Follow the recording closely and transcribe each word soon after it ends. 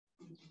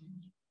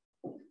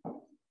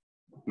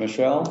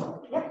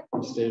Michelle,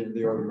 state of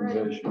the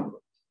organization.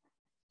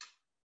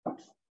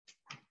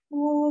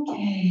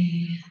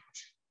 Okay.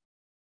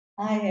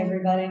 Hi,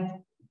 everybody.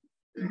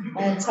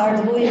 It's hard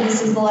to believe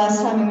this is the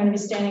last time I'm going to be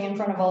standing in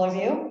front of all of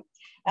you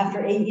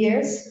after 8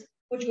 years,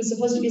 which was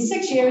supposed to be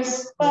 6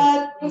 years,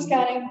 but who's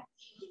counting,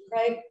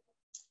 right?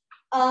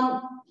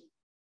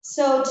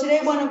 So today,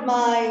 one of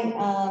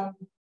my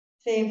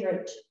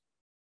favorite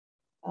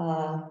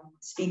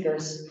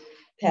speakers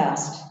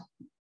passed.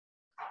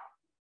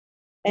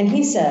 And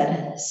he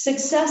said,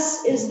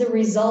 success is the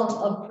result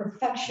of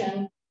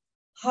perfection,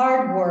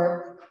 hard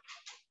work,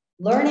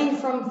 learning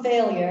from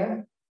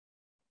failure,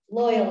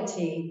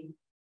 loyalty,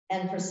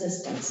 and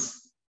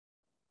persistence.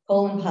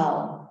 Colin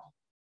Powell.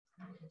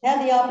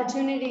 Had the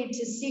opportunity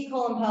to see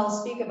Colin Powell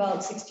speak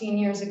about 16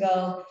 years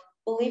ago,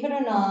 believe it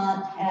or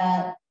not,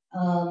 at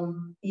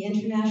the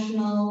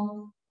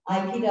International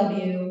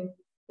IPW,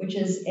 which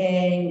is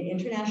an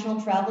international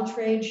travel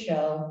trade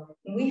show.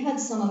 And we had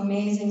some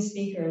amazing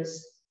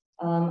speakers.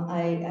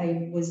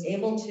 I was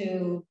able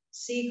to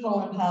see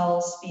Colin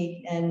Powell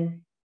speak, and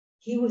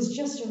he was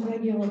just a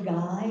regular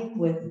guy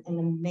with an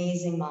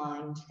amazing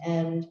mind.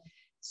 And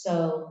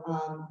so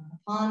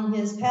upon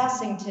his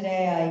passing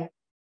today, I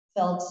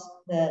felt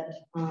that,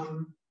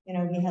 you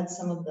know, he had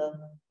some of the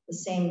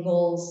same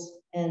goals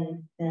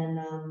and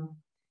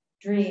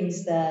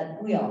dreams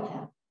that we all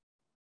have.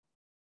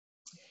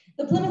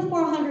 The Plymouth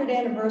 400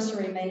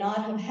 anniversary may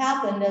not have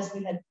happened as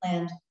we had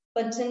planned,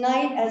 but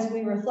tonight, as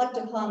we reflect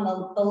upon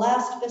the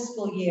last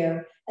fiscal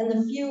year and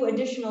the few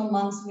additional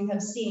months we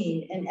have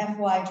seen in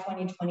FY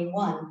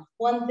 2021,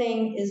 one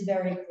thing is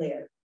very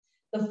clear.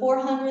 The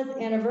 400th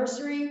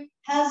anniversary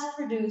has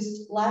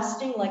produced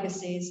lasting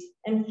legacies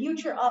and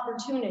future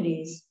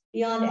opportunities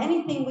beyond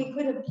anything we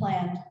could have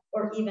planned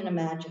or even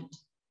imagined.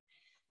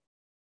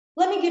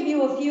 Let me give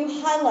you a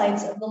few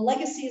highlights of the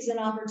legacies and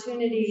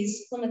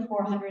opportunities Plymouth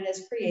 400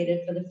 has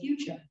created for the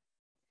future.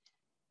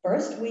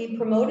 First, we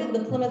promoted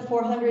the Plymouth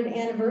 400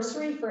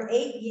 anniversary for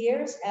 8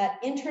 years at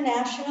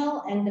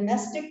international and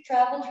domestic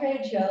travel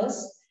trade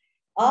shows,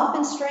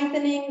 often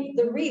strengthening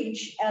the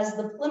reach as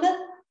the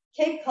Plymouth,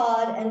 Cape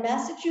Cod, and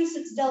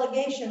Massachusetts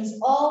delegations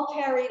all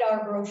carried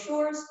our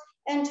brochures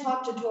and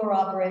talked to tour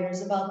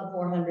operators about the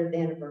 400th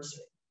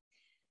anniversary.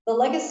 The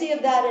legacy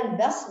of that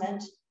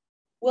investment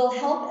will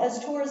help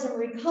as tourism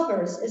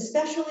recovers,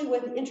 especially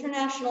with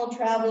international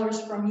travelers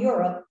from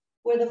Europe,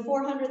 where the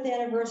 400th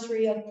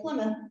anniversary of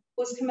Plymouth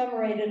was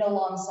commemorated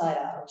alongside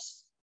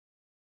ours.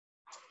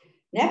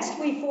 Next,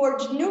 we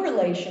forged new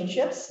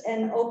relationships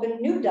and opened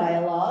new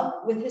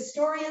dialogue with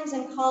historians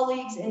and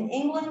colleagues in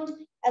England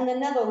and the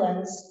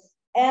Netherlands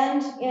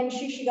and in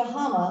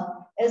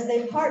Shishigahama as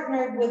they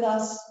partnered with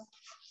us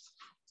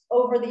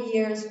over the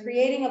years,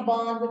 creating a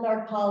bond with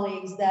our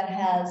colleagues that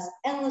has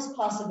endless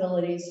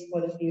possibilities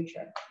for the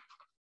future.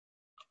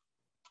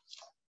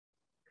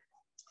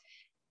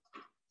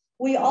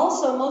 We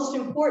also, most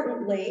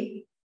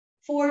importantly,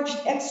 forged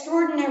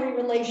extraordinary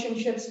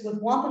relationships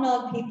with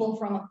Wampanoag people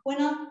from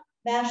Aquinnah,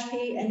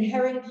 Mashpee, and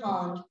Herring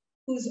Pond,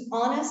 whose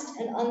honest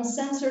and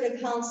uncensored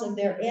accounts of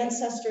their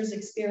ancestors'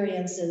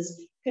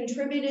 experiences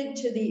contributed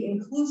to the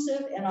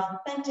inclusive and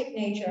authentic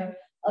nature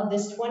of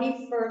this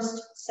 21st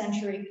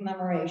century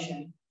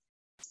commemoration.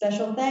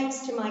 Special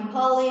thanks to my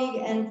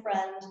colleague and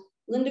friend,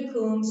 Linda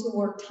Coombs, who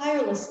worked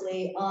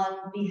tirelessly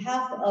on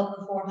behalf of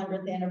the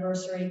 400th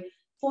anniversary,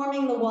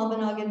 forming the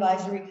Wampanoag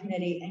Advisory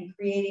Committee and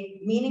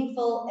creating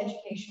meaningful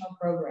educational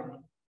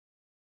programming.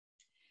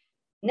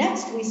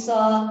 Next, we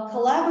saw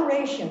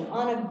collaboration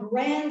on a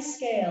grand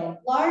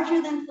scale,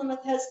 larger than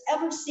Plymouth has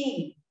ever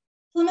seen.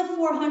 Plymouth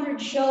 400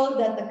 showed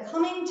that the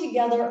coming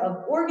together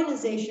of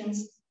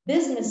organizations,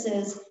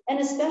 businesses,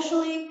 and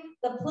especially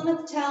the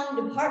Plymouth Town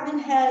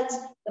department heads,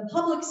 the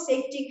Public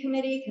Safety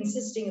Committee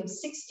consisting of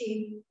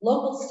 60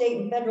 local, state,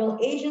 and federal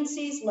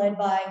agencies led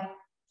by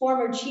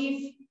former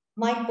Chief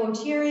Mike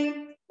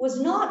Botieri, was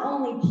not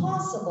only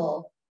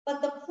possible,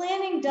 but the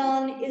planning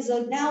done is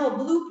now a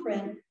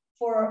blueprint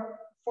for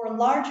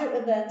larger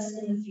events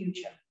in the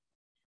future.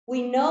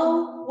 We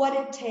know what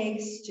it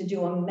takes to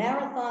do a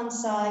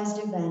marathon-sized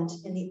event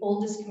in the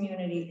oldest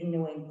community in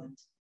New England.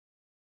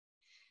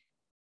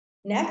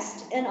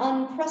 Next, an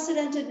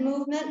unprecedented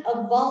movement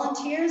of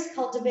volunteers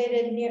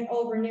cultivated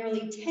over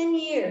nearly 10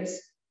 years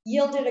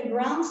yielded a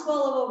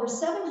groundswell of over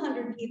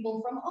 700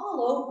 people from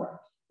all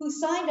over who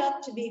signed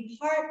up to be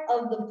part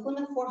of the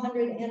Plymouth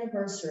 400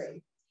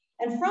 anniversary.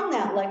 And from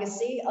that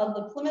legacy of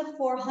the Plymouth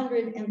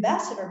 400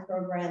 Ambassador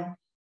Program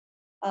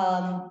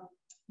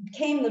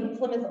came the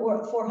Plymouth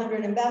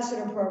 400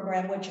 Ambassador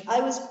Program, which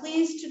I was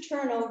pleased to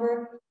turn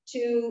over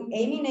to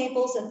Amy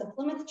Naples at the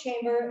Plymouth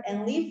Chamber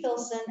and Lee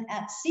Filson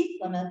at Sea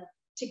Plymouth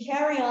to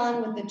carry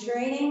on with the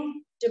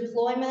training,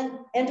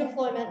 deployment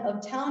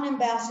of town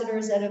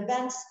ambassadors at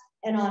events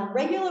and on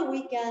regular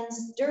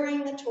weekends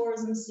during the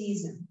tourism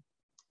season.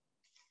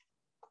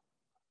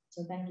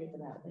 So thank you for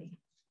that, Lee.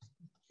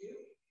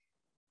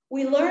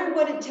 We learned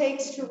what it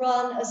takes to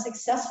run a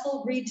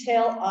successful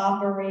retail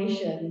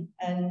operation.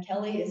 And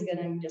Kelly is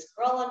gonna just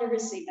crawl under her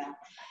seat now.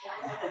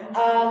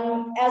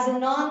 As a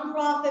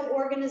nonprofit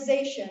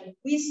organization,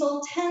 we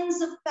sold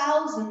tens of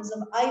thousands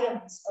of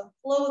items of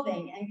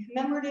clothing and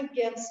commemorative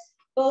gifts,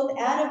 both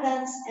at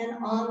events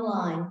and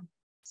online.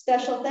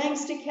 Special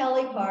thanks to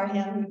Kelly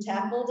Parham, who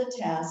tackled a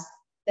task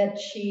that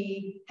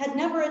she had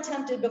never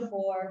attempted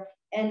before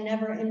and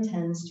never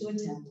intends to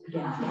attempt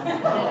again.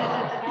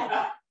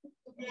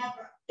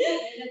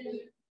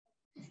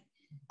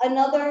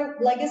 Another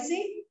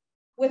legacy,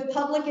 with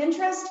public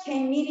interest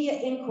came media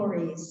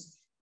inquiries,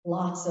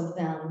 lots of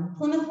them.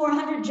 Plymouth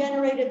 400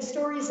 generated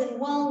stories in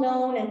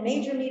well-known and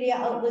major media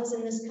outlets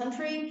in this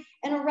country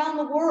and around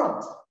the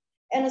world,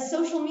 and a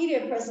social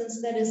media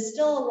presence that is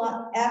still a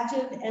lot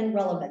active and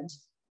relevant.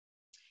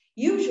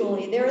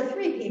 Usually there are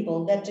three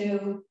people that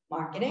do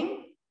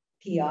marketing,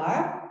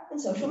 PR, and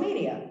social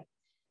media.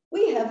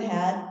 We have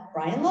had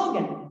Brian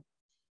Logan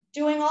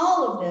doing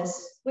all of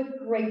this with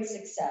great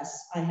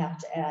success, I have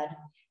to add.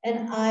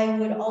 And I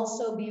would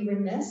also be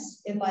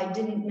remiss if I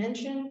didn't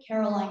mention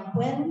Caroline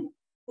Quinn,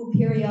 who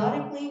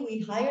periodically we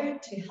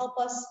hired to help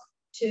us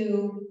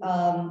to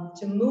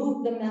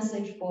move the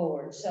message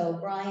forward. So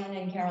Brian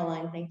and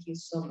Caroline, thank you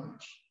so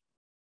much.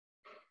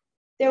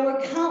 There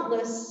were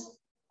countless,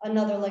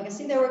 another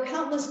legacy, there were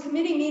countless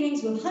committee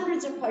meetings with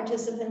hundreds of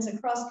participants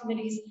across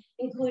committees,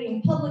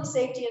 including public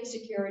safety and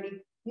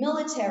security,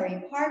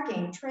 military,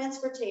 parking,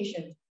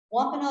 transportation,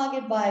 Wampanoag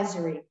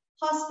advisory,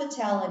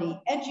 hospitality,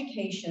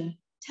 education,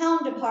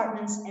 town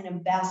departments, and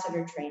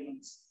ambassador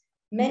trainings.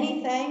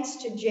 Many thanks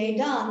to Jay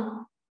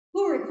Dunn,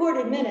 who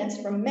recorded minutes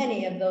from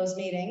many of those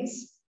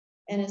meetings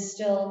and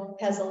still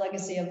has a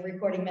legacy of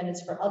recording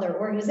minutes for other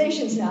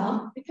organizations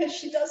now because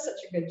she does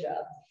such a good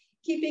job,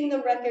 keeping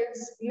the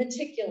records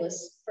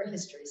meticulous for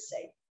history's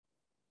sake.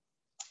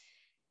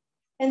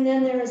 And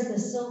then there is the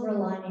silver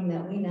lining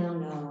that we now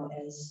know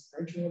as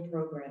virtual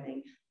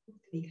programming,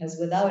 because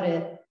without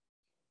it,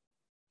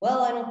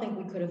 well, I don't think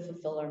we could have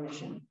fulfilled our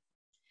mission.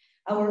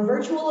 Our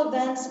virtual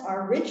events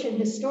are rich in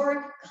historic,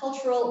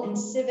 cultural, and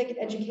civic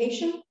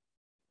education.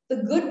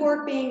 The good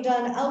work being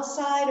done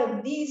outside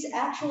of these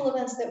actual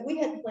events that we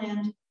had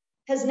planned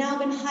has now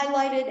been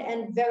highlighted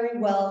and very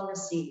well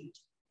received.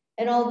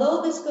 And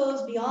although this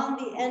goes beyond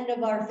the end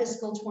of our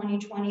fiscal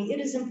 2020, it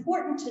is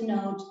important to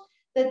note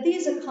that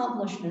these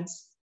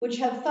accomplishments, which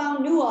have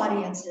found new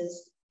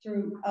audiences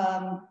through,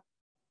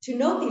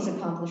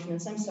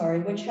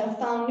 which have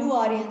found new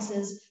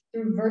audiences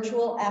through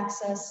virtual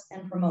access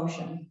and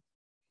promotion.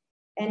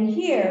 And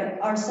here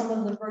are some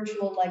of the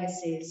virtual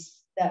legacies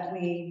that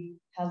we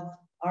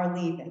are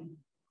leaving.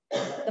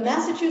 The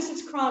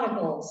Massachusetts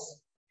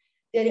Chronicles,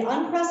 the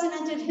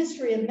unprecedented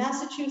history of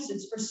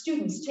Massachusetts for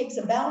students takes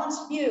a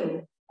balanced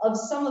view of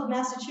some of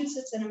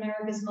Massachusetts and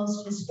America's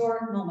most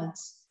historic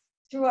moments.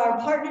 Through our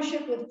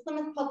partnership with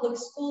Plymouth Public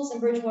Schools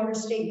and Bridgewater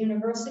State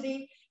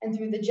University, and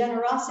through the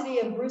generosity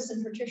of Bruce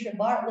and Patricia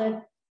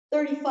Bartlett,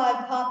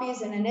 35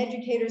 copies and an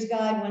educator's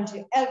guide went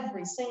to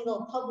every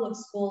single public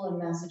school in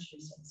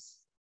Massachusetts.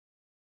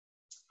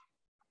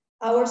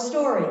 Our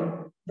story,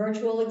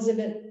 virtual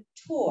exhibit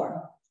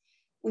tour.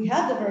 We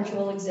had the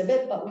virtual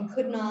exhibit, but we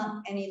could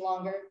not any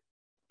longer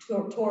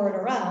tour it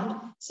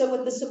around. So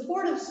with the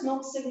support of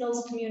Smoke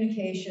Signals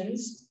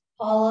Communications,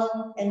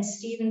 Paula and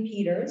Stephen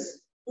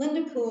Peters,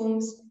 Linda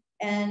Coombs,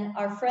 and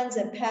our friends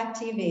at PAC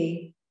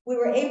TV, we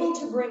were able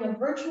to bring a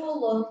virtual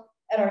look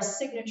at our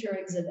signature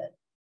exhibit.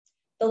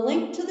 The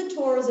link to the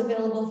tour is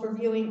available for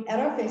viewing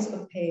at our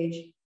Facebook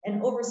page,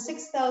 and over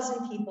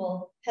 6,000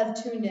 people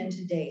have tuned in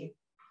to date.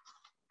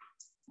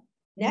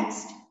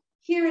 Next,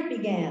 here it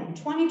began,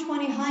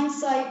 2020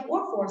 hindsight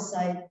or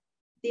foresight,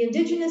 the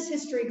Indigenous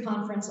History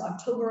Conference,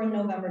 October and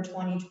November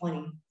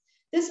 2020.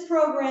 This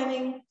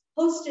programming,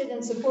 hosted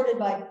and supported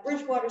by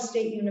Bridgewater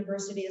State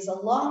University, is a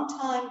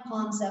long-time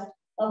concept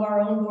of our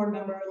own board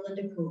member,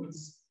 Linda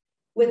Coombs.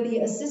 With the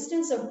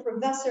assistance of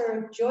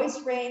Professor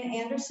Joyce Rain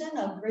Anderson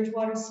of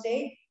Bridgewater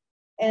State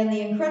and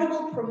the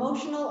incredible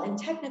promotional and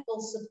technical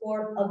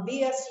support of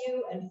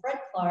VSU and Fred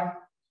Clark,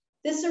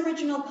 this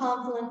original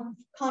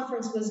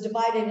conference was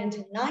divided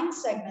into 9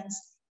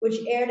 segments, which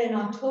aired in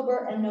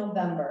October and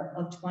November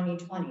of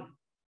 2020.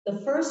 The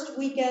first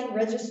weekend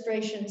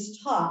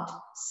registrations topped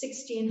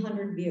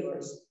 1,600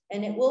 viewers,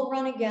 and it will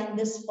run again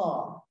this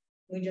fall.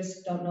 We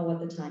just don't know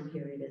what the time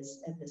period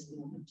is at this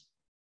moment.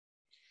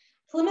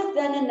 Plymouth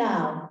Then and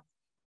Now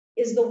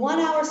is the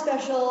 1-hour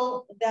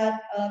special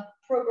that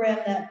program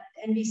that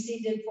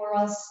NBC did for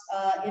us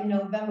in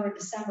November,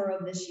 December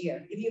of this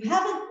year. If you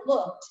haven't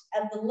looked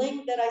at the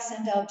link that I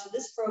sent out to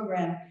this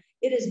program,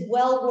 it is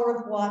well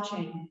worth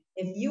watching.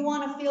 If you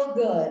want to feel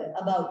good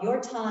about your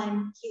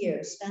time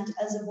here spent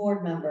as a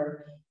board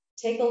member,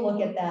 take a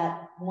look at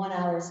that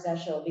 1-hour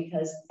special,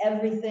 because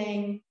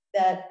everything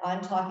that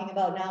I'm talking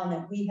about now and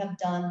that we have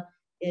done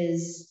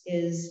is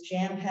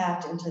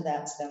jam-packed into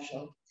that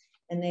special.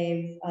 And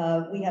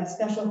we have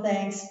special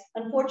thanks.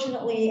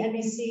 Unfortunately,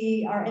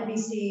 our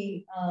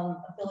NBC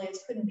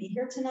affiliates couldn't be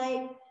here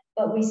tonight,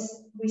 But we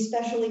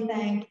specially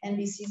thank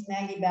NBC's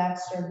Maggie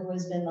Baxter, who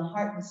has been the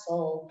heart and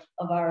soul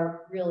of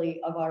our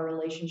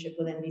relationship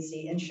with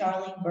NBC, and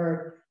Charlene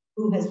Bird,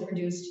 who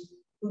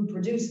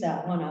produced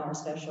that 1 hour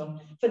special,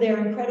 for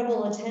their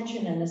incredible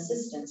attention and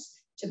assistance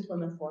to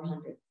Plymouth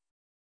 400.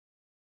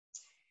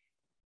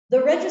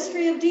 The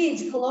Registry of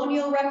Deeds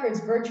Colonial Records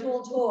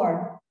Virtual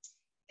Tour,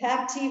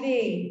 PAC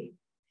TV,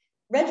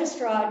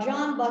 Registrar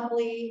John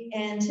Buckley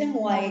and Tim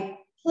White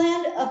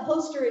planned a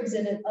poster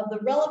exhibit of the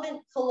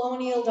relevant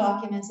colonial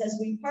documents as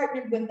we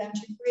partnered with them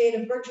to create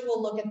a virtual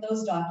look at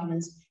those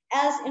documents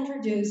as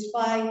introduced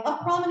by a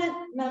prominent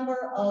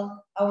member of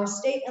our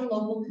state and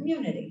local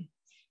community.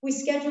 We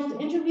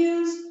scheduled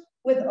interviews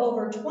with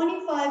over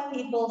 25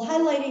 people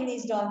highlighting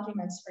these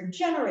documents for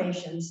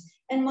generations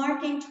and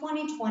marking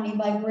 2020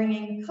 by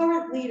bringing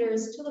current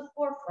leaders to the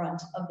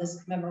forefront of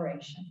this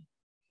commemoration.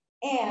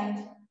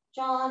 And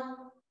John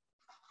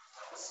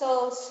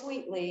so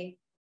sweetly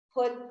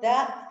put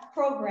that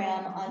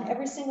program on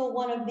every single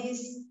one of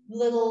these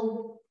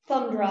little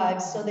thumb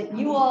drives so that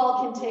you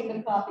all can take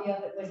a copy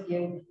of it with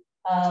you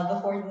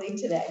before you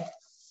leave today.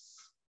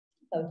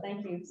 So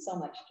thank you so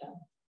much, John.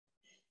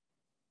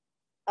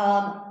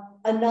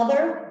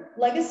 Another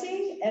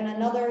legacy and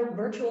another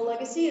virtual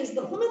legacy is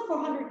the Plymouth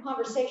 400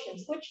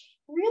 Conversations, which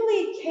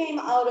really came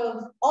out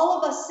of all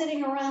of us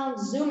sitting around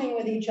Zooming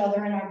with each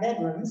other in our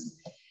bedrooms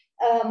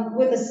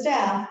with the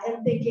staff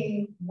and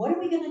thinking, what are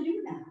we going to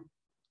do now?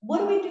 What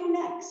do we do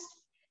next?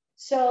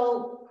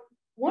 So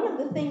one of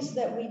the things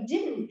that we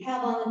didn't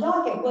have on the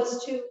docket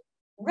was to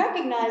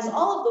recognize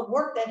all of the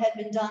work that had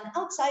been done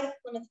outside of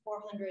Plymouth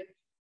 400,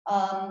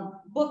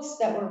 books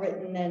that were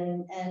written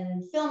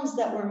and films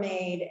that were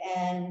made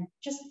and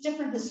just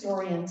different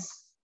historians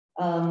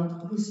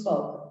who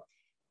spoke.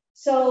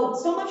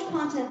 So much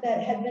content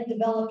that had been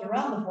developed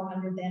around the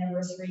 400th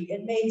anniversary,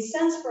 it made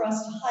sense for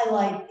us to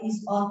highlight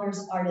these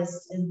authors,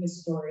 artists, and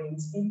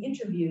historians in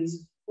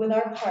interviews with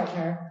our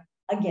partner,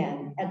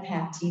 again, at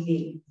PAC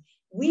TV.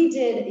 We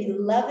did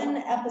 11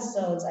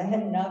 episodes. I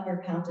had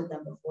never counted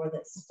them before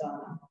this,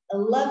 Donna.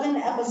 11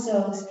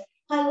 episodes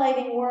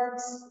highlighting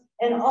works,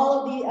 and all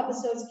of the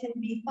episodes can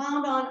be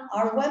found on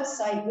our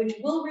website, which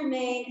will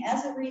remain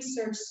as a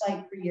research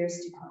site for years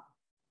to come.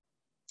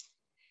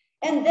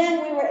 And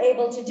then we were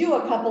able to do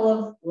a couple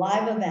of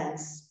live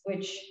events,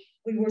 which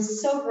we were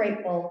so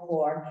grateful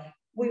for.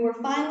 We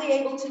were finally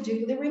able to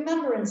do the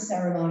remembrance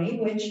ceremony,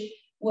 which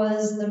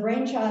was the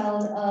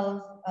brainchild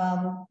of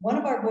one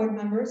of our board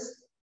members,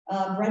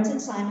 Brenton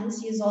Simons.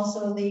 He is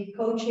also the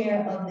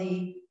co-chair of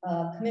the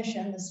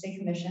commission, the state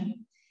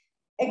commission,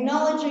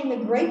 acknowledging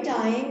the Great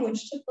Dying,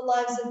 which took the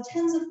lives of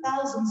tens of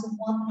thousands of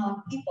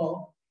Wampanoag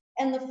people,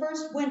 and the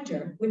first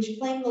winter, which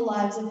claimed the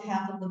lives of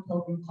half of the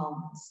Pilgrim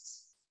colonists.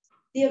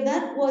 The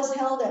event was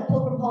held at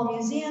Pilgrim Hall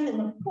Museum in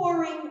the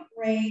pouring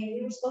rain.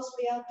 We were supposed to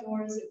be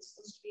outdoors. It was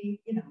supposed to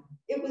be,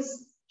 it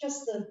was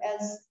just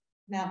as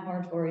Matt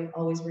Martori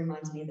always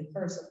reminds me, the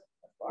curse of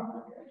the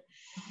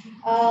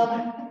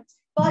 400.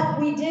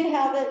 But we did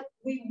have it,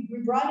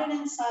 we brought it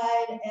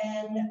inside,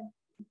 and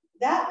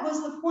that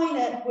was the point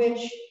at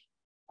which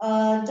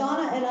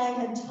Donna and I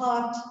had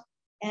talked,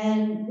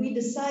 and we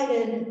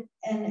decided,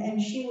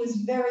 and she was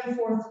very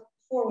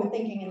forward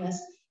thinking in this,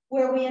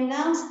 where we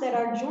announced that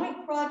our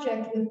joint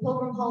project with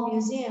Pilgrim Hall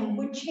Museum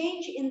would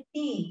change in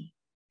theme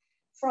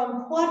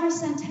from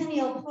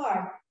Quadricentennial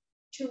Park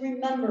to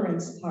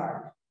Remembrance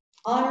Park,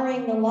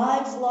 honoring the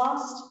lives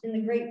lost in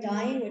the Great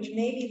Dying, which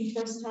may be the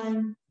first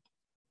time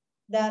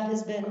that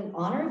has been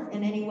honored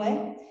in any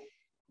way.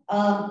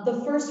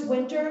 The first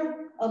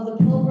winter of the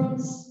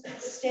Pilgrims'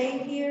 stay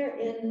here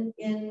in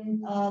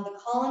the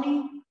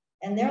colony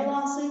and their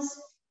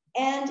losses,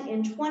 and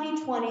in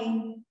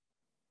 2020,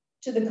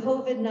 to the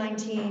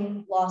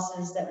COVID-19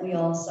 losses that we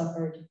all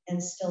suffered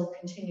and still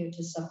continue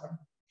to suffer.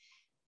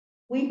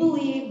 We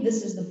believe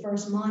this is the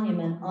first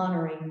monument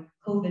honoring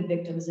COVID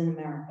victims in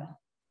America,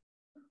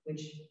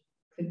 which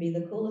could be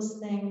the coolest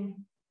thing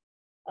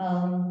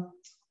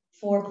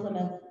for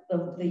Plymouth,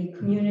 the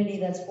community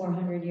that's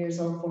 400 years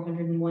old,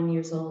 401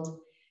 years old,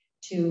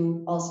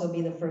 to also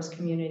be the first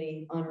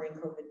community honoring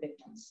COVID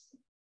victims.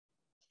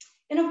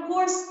 And of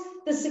course,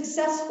 the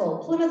successful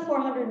Plymouth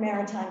 400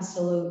 Maritime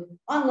Salute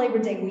on Labor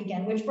Day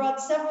weekend, which brought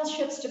several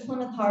ships to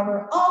Plymouth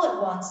Harbor all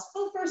at once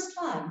for the first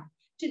time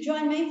to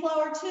join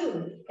Mayflower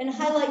II and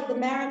highlight the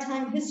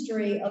maritime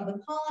history of the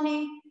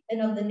colony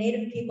and of the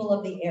native people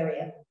of the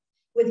area.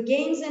 With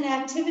games and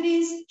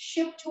activities,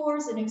 ship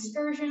tours and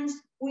excursions,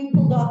 we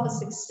pulled off a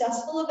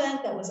successful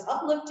event that was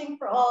uplifting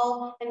for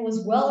all and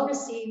was well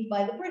received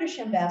by the British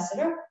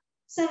ambassador,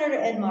 Senator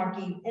Ed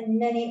Markey, and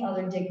many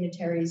other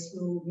dignitaries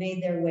who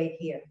made their way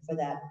here for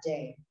that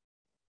day.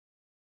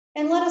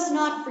 And let us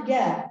not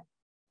forget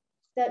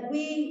that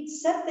we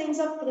set things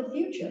up for the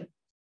future.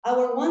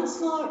 Our One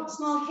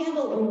Small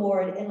Candle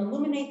Award and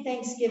Illuminate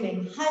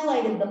Thanksgiving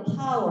highlighted the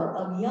power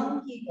of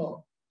young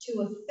people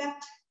to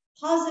effect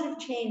positive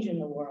change in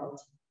the world.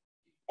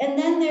 And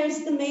then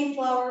there's the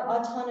Mayflower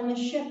autonomous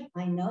ship.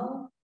 I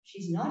know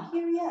she's not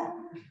here yet,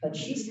 but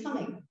she's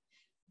coming.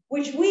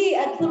 which we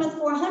at Plymouth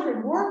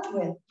 400 worked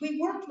with. We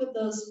worked with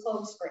those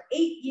folks for 8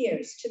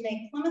 years to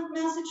make Plymouth,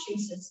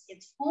 Massachusetts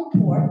its home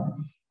port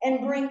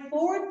and bring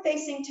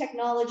forward-facing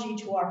technology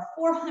to our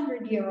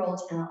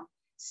 400-year-old town.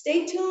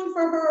 Stay tuned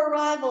for her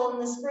arrival in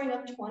the spring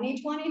of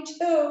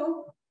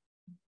 2022.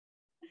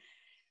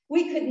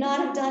 We could not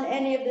have done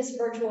any of this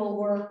virtual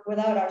work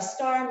without our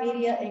star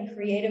media and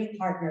creative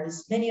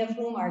partners, many of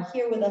whom are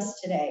here with us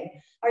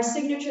today. Our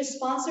signature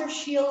sponsor,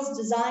 Shields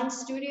Design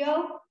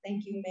Studio.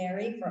 Thank you,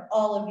 Mary, for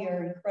all of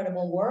your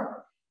incredible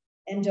work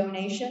and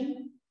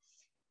donation.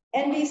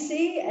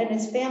 NBC and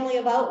its family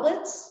of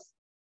outlets.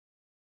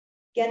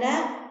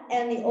 Gannett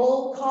and the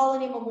Old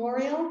Colony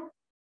Memorial.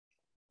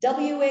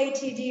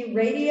 WATD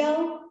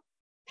Radio,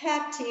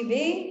 PAC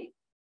TV,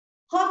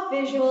 Hawk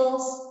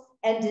Visuals,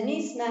 and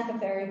Denise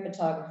McAferry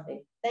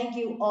Photography. Thank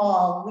you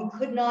all. We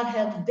could not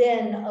have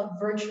been a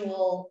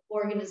virtual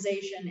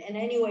organization in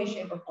any way,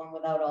 shape, or form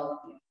without all of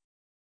you.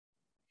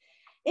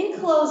 In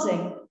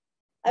closing,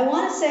 I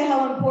want to say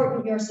how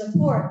important your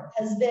support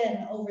has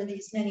been over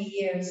these many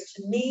years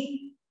to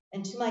me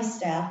and to my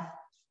staff.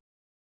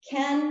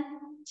 Ken,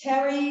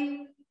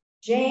 Terry,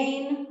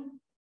 Jane,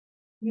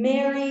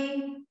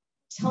 Mary,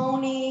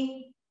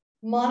 Tony,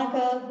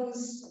 Monica,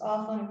 who's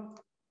off on a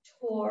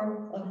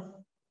tour of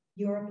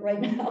Europe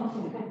right now.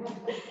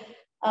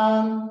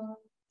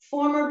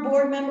 Former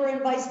board member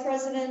and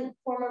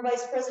former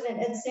Vice President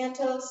Ed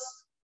Santos,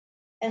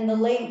 and the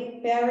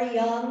late Barry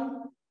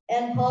Young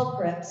and Paul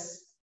Cripps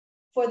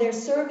for their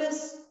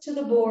service to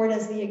the board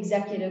as the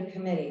executive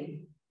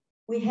committee.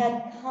 We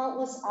had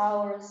countless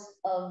hours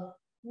of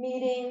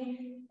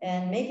meeting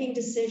and making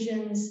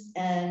decisions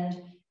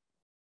and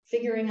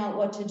figuring out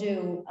what to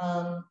do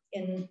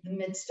in the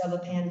midst of a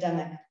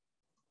pandemic.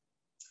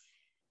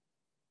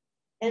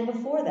 And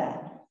before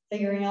that,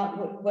 figuring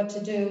out what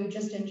to do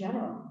just in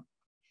general.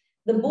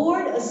 The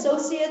board,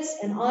 associates,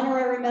 and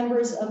honorary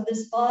members of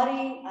this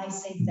body, I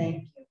say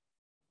thank you.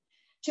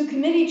 To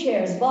committee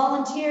chairs,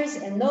 volunteers,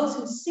 and those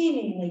who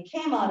seemingly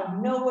came out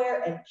of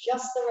nowhere at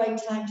just the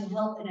right time to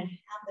help, and it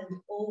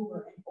happened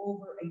over and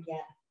over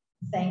again.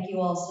 Thank you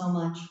all so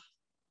much.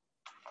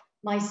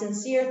 My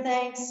sincere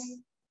thanks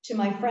to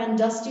my friend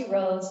Dusty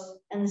Rose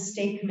and the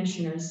state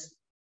commissioners.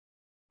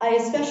 I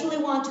especially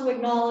want to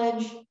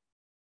acknowledge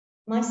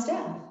my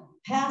staff,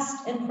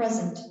 past and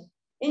present,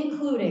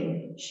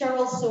 including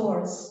Cheryl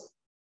Soares,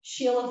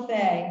 Sheila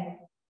Fay,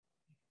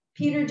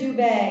 Peter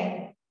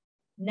Dubé,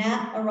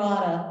 Nat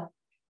Arata,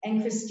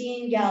 and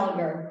Christine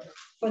Gallagher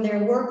for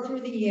their work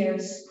through the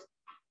years.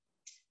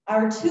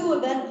 Our 2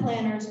 event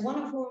planners, one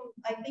of whom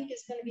I think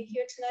is going to be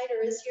here tonight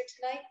or is here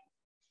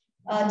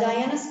tonight,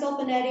 Diana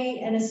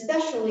Sculpinetti, and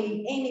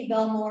especially Amy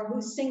Belmore,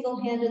 who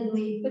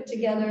single-handedly put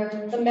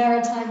together the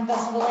Maritime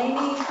Festival. Amy,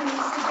 can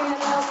you stick your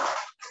hand up?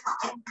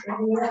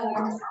 There you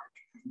are.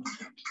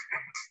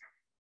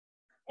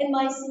 And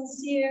my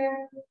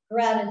sincere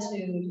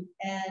gratitude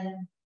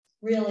and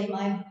really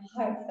my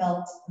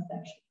heartfelt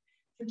affection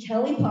for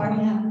Kelly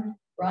Parham,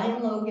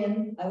 Brian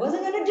Logan, I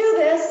wasn't going to do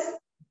this,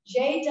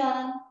 Jay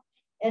Dunn,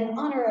 and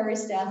honorary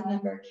staff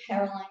member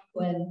Caroline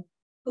Quinn,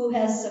 who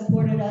has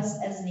supported us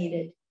as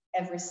needed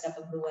every step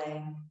of the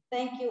way.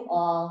 Thank you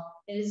all.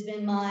 It has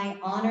been my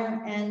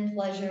honor and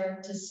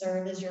pleasure to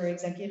serve as your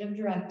executive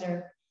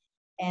director.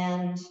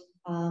 And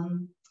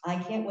I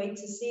can't wait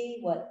to see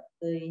what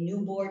the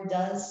new board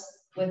does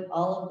with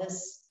all of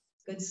this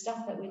good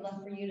stuff that we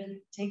left for you to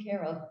take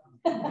care of.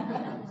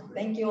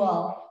 Thank you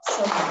all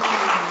so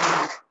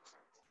much.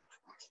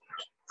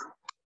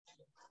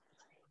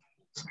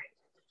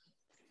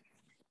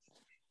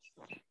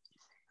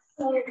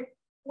 So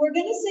we're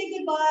going to say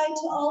goodbye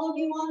to all of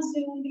you on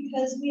Zoom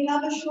because we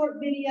have a short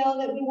video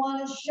that we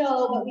want to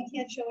show, but we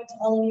can't show it to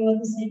all of you at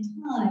the same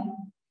time.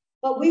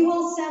 But we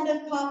will send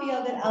a copy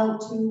of it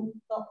out to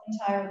the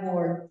entire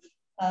board.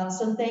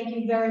 So thank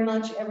you very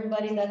much,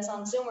 everybody that's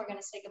on Zoom. We're going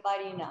to say goodbye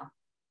to you now.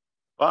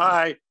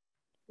 Bye.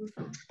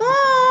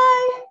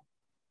 Bye.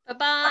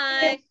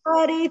 Bye-bye.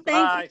 Everybody,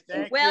 thank you.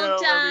 Thank Well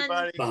you, done.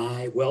 everybody.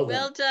 Bye. Well done.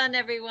 Well done,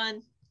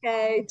 everyone.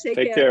 Okay,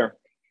 Take care.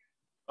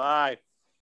 Bye.